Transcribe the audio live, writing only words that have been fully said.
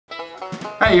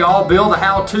Hey y'all, Bill the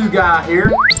How-To Guy here.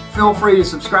 Feel free to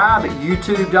subscribe at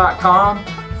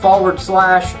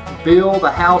youtube.com/Bill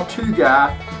the How-To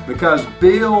Guy because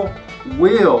Bill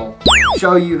will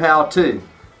show you how to.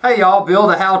 Hey y'all, Bill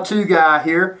the How-To Guy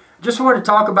here. Just wanted to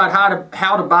talk about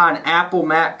how to buy an Apple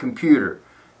Mac computer.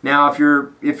 Now if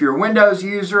you're a Windows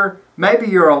user, maybe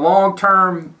you're a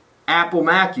long-term Apple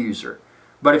Mac user.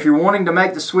 But if you're wanting to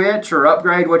make the switch or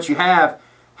upgrade what you have,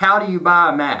 how do you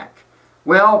buy a Mac?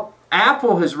 Well,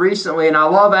 Apple has recently, and I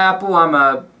love Apple.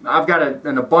 I've got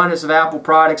an abundance of Apple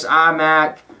products: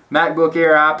 iMac, MacBook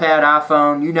Air, iPad,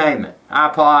 iPhone, you name it,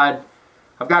 iPod.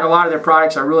 I've got a lot of their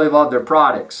products. I really love their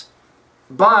products.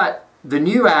 But the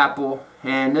new Apple,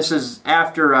 and this is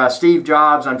after Steve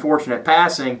Jobs' unfortunate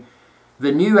passing,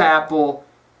 the new Apple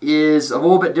is a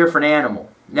little bit different animal.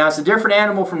 Now, it's a different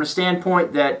animal from the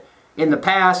standpoint that in the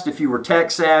past, if you were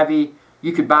tech savvy,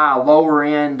 you could buy a lower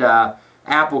end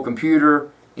Apple computer,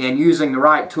 and using the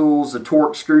right tools, the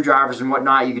Torx screwdrivers and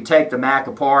whatnot, you could take the Mac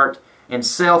apart and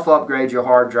self-upgrade your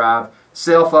hard drive,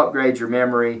 self-upgrade your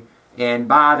memory, and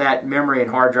buy that memory and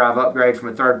hard drive upgrade from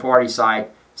a third-party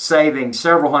site, saving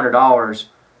several $100s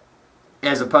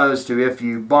as opposed to if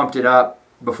you bumped it up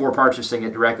before purchasing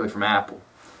it directly from Apple.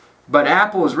 But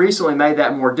Apple has recently made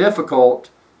that more difficult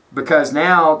because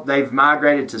now they've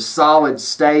migrated to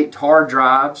solid-state hard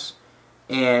drives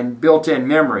and built-in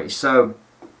memory. So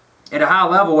at a high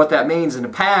level, what that means, in the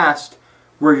past,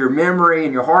 where your memory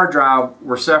and your hard drive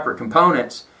were separate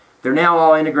components, they're now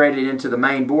all integrated into the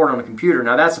main board on the computer.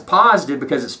 Now that's a positive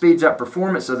because it speeds up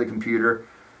performance of the computer,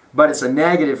 but it's a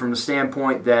negative from the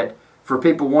standpoint that for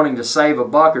people wanting to save a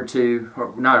buck or two,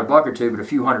 or not a buck or two, but a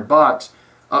few $100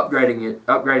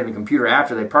 upgrading the computer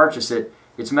after they purchase it,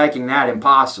 it's making that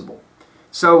impossible.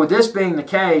 So with this being the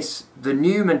case, the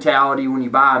new mentality when you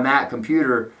buy a Mac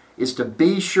computer is to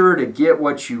be sure to get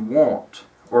what you want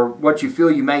or what you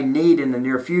feel you may need in the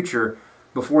near future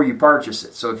before you purchase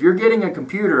it. So if you're getting a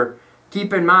computer,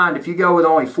 keep in mind if you go with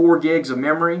only 4 gigs of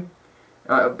memory,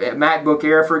 MacBook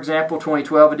Air for example,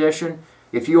 2012 edition,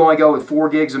 if you only go with 4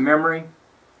 gigs of memory,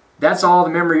 that's all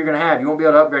the memory you're going to have. You won't be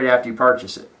able to upgrade it after you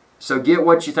purchase it. So get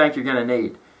what you think you're going to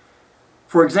need.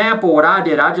 For example, what I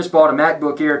did, I just bought a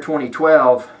MacBook Air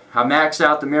 2012. I maxed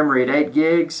out the memory at 8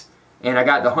 gigs. And I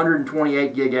got the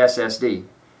 128 gig SSD.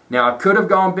 Now I could have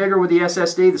gone bigger with the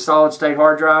SSD, the solid state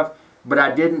hard drive, but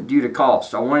I didn't due to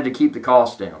cost. I wanted to keep the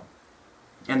cost down.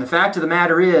 And the fact of the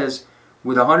matter is,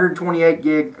 with 128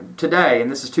 gig today, and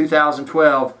this is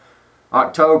 2012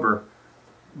 October,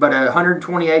 but a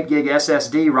 128 gig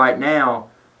SSD right now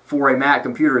for a Mac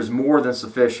computer is more than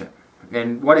sufficient.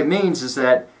 And what it means is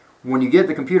that when you get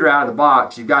the computer out of the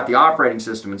box, you've got the operating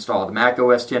system installed, the Mac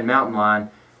OS X Mountain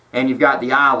Lion, and you've got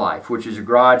the iLife, which is your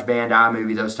GarageBand,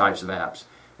 iMovie, those types of apps.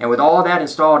 And with all that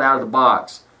installed out of the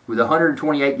box, with a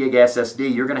 128 gig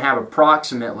SSD, you're going to have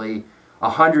approximately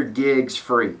 100 gigs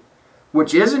free,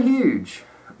 which isn't huge,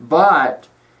 but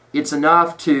it's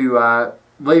enough to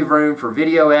leave room for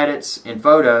video edits and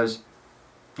photos.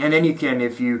 And then you can,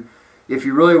 if you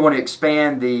really want to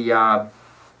expand the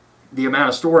amount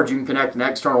of storage, you can connect an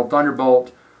external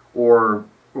Thunderbolt or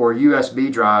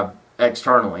USB drive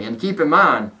externally. And keep in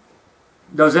mind,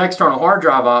 those external hard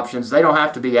drive options, they don't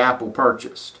have to be Apple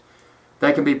purchased.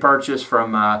 They can be purchased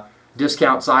from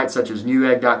discount sites such as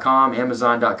Newegg.com,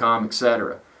 Amazon.com,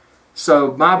 etc.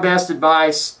 So my best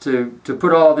advice to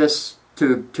put all this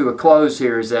to a close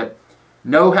here is that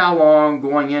know how long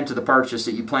going into the purchase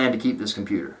that you plan to keep this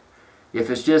computer. If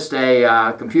it's just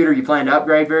a computer you plan to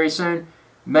upgrade very soon,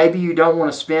 maybe you don't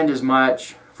want to spend as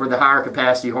much for the higher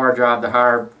capacity hard drive, the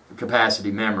higher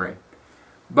capacity memory.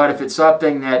 But if it's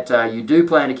something that you do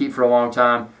plan to keep for a long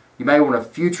time, you may want to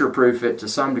future-proof it to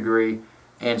some degree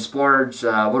and splurge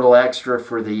a little extra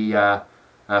for the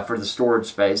storage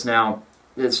space. Now,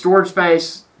 the storage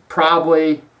space,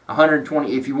 probably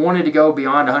 120. If you wanted to go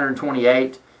beyond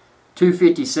 128,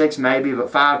 256 maybe, but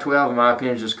 512 in my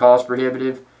opinion is just cost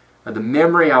prohibitive. The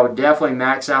memory, I would definitely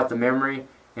max out the memory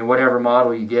in whatever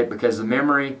model you get because the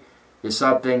memory is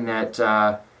something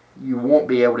that you won't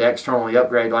be able to externally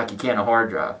upgrade like you can a hard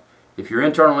drive. If your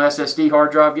internal SSD hard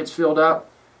drive gets filled up,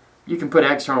 you can put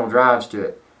external drives to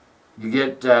it. You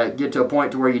get to a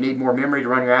point to where you need more memory to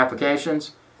run your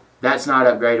applications, that's not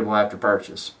upgradable after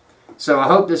purchase. So I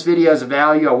hope this video is of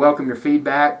value. I welcome your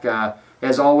feedback.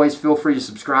 As always, feel free to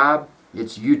subscribe.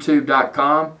 It's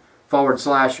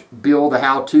youtube.com/Bill the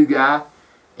How-To Guy.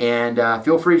 And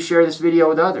feel free to share this video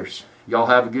with others. Y'all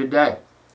have a good day.